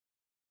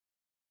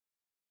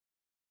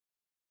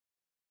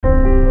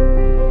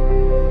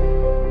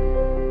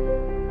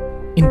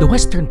The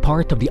western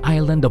part of the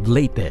island of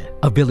Leyte,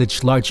 a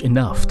village large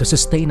enough to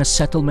sustain a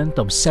settlement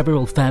of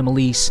several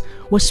families,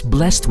 was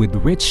blessed with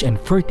rich and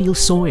fertile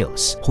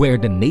soils, where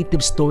the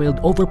natives toiled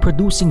over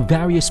producing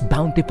various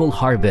bountiful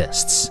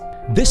harvests.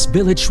 This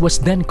village was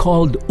then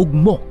called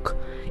Ormoc.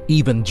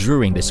 Even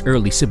during this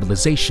early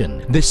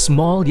civilization, this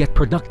small yet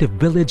productive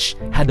village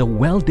had a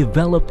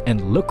well-developed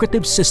and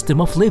lucrative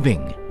system of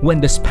living. When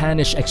the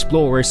Spanish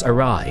explorers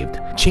arrived,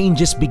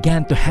 changes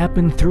began to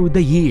happen through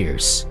the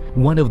years.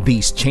 One of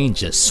these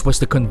changes was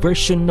the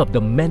conversion of the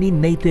many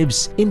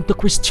natives into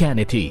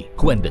Christianity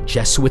when the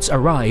Jesuits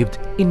arrived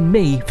in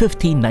May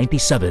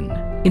 1597.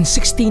 In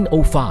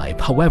 1605,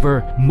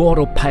 however,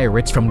 Moro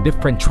pirates from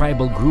different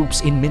tribal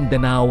groups in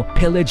Mindanao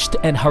pillaged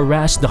and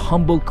harassed the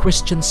humble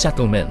Christian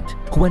settlement.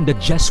 When the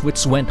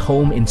Jesuits went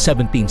home in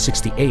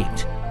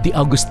 1768, the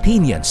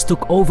Augustinians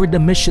took over the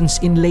missions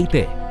in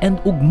Leyte, and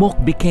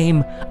Ormoc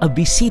became a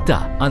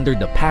visita under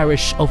the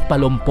parish of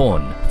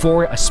Palompon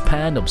for a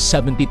span of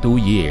 72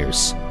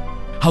 years.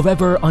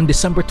 However, on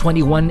December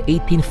 21,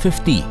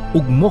 1850,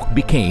 Ormoc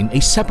became a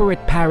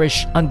separate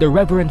parish under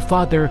Reverend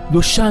Father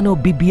Luciano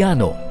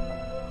Bibiano.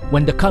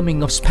 When the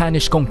coming of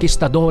Spanish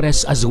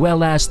conquistadores as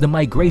well as the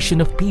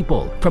migration of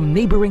people from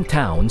neighboring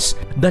towns,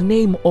 the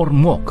name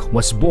Ormoc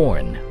was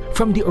born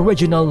from the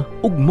original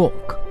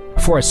Ormoc.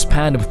 For a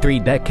span of 3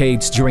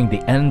 decades during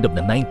the end of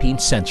the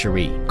 19th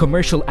century,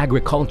 commercial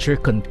agriculture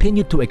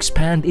continued to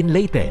expand in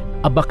Leyte.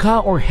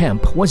 Abaca or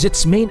hemp was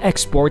its main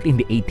export in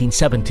the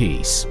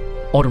 1870s.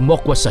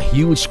 Ormoc was a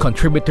huge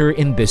contributor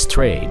in this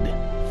trade.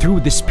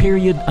 Through this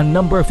period, a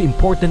number of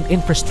important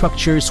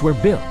infrastructures were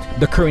built.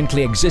 The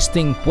currently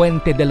existing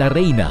Puente de la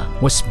Reina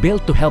was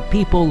built to help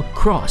people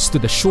cross to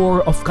the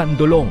shore of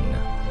Candolong.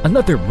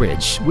 Another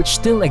bridge, which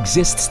still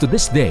exists to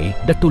this day,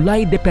 the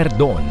Tulay de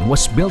Perdon,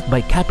 was built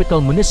by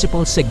Capital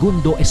Municipal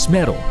Segundo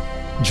Esmero.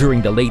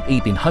 During the late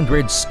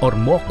 1800s,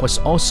 Ormoc was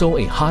also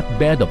a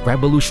hotbed of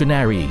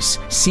revolutionaries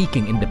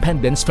seeking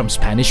independence from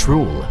Spanish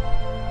rule.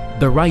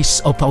 The rise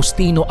of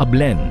Faustino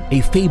Ablen,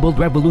 a fabled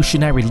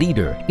revolutionary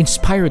leader,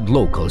 inspired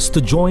locals to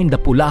join the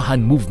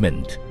Pulahan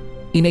movement.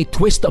 In a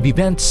twist of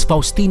events,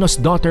 Faustino's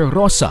daughter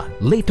Rosa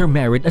later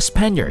married a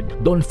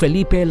Spaniard, Don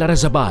Felipe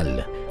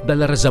Larrazabal. The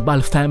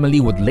Larrazabal family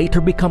would later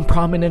become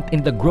prominent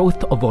in the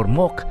growth of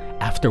Ormoc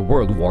after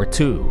World War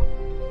II.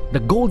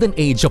 The golden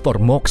age of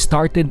Ormoc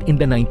started in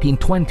the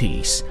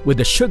 1920s, with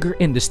the sugar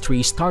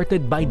industry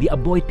started by the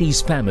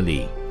Aboitiz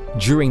family.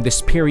 During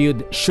this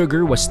period,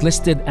 sugar was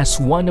listed as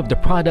one of the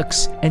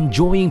products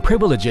enjoying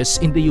privileges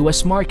in the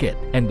U.S. market,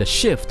 and the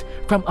shift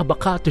from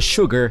abaca to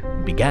sugar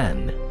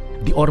began.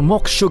 The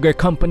Ormoc Sugar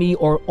Company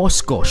or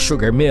Osco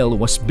Sugar Mill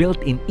was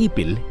built in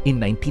Ipil in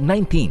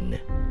 1919.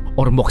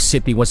 Ormoc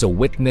City was a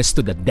witness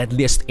to the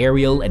deadliest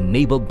aerial and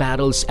naval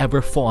battles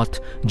ever fought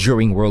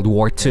during World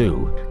War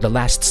II. The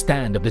last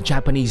stand of the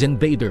Japanese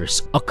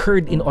invaders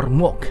occurred in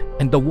Ormoc,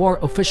 and the war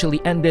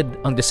officially ended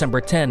on December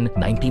 10,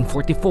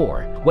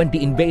 1944, when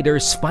the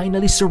invaders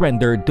finally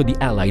surrendered to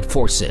the Allied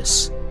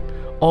forces.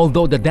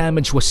 Although the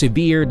damage was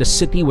severe, the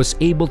city was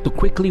able to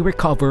quickly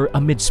recover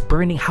amidst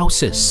burning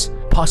houses,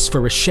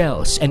 phosphorus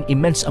shells, and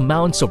immense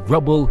amounts of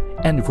rubble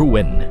and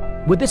ruin.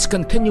 With its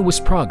continuous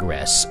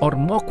progress,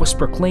 Ormoc was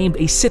proclaimed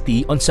a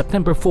city on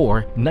September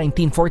 4,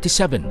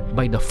 1947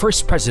 by the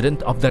first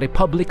President of the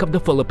Republic of the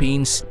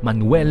Philippines,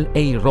 Manuel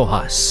A.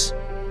 Rojas.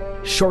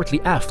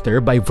 Shortly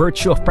after, by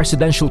virtue of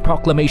Presidential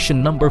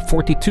Proclamation No.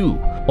 42,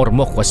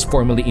 Ormoc was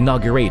formally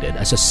inaugurated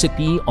as a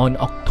city on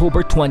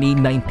October 20,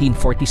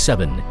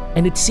 1947,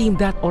 and it seemed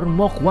that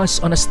Ormoc was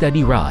on a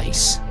steady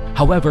rise.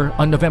 However,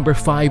 on November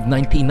 5,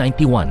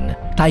 1991,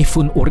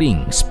 Typhoon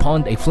Uring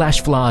spawned a flash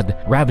flood,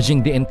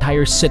 ravaging the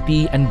entire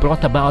city and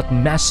brought about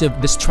massive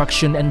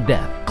destruction and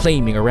death,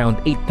 claiming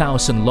around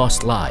 8,000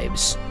 lost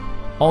lives.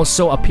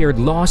 Also appeared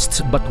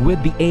lost, but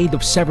with the aid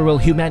of several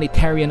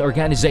humanitarian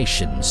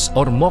organizations,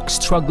 Ormoc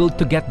struggled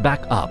to get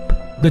back up.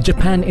 The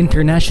Japan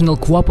International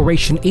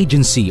Cooperation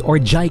Agency or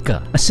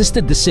JICA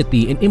assisted the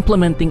city in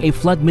implementing a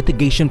flood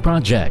mitigation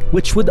project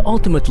which would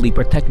ultimately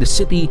protect the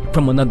city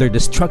from another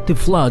destructive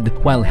flood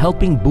while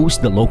helping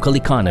boost the local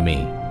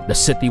economy. The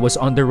city was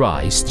on the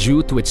rise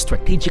due to its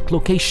strategic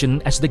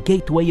location as the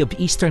gateway of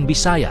Eastern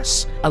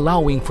Visayas,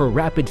 allowing for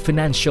rapid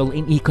financial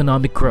and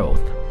economic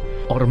growth.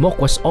 Ormoc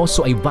was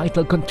also a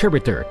vital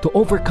contributor to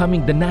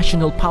overcoming the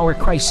national power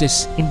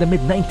crisis in the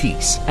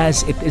mid-90s,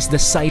 as it is the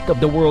site of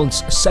the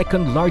world's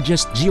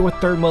second-largest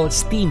geothermal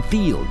steam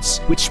fields,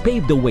 which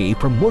paved the way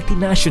for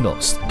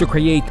multinationals to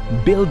create,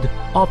 build,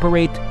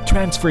 operate,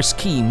 transfer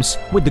schemes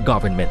with the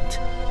government.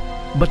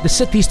 But the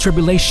city's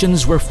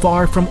tribulations were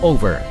far from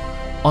over.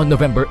 On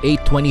November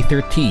 8,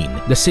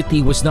 2013, the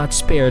city was not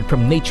spared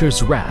from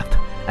nature's wrath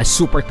as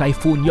Super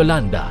Typhoon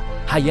Yolanda,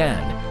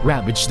 Haiyan,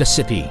 ravaged the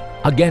city.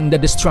 Again, the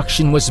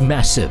destruction was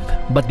massive,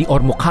 but the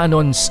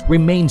Ormocanons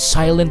remained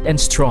silent and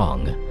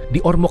strong.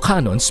 The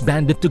Ormocanons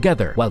banded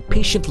together while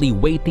patiently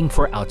waiting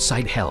for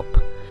outside help.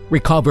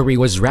 Recovery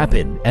was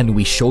rapid, and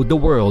we showed the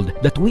world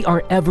that we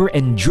are ever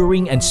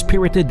enduring and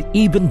spirited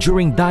even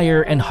during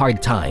dire and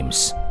hard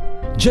times.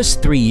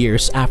 Just 3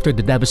 years after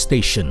the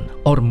devastation,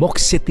 Ormoc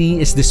City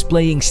is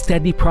displaying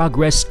steady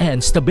progress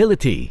and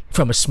stability.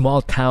 From a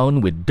small town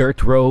with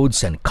dirt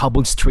roads and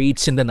cobbled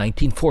streets in the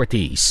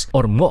 1940s,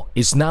 Ormoc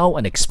is now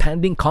an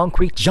expanding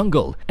concrete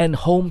jungle and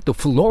home to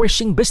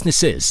flourishing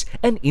businesses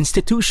and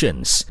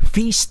institutions.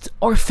 Feast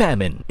or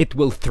famine, it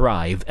will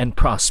thrive and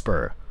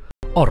prosper.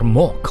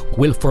 Ormoc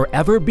will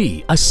forever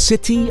be a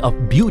city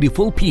of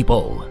beautiful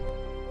people.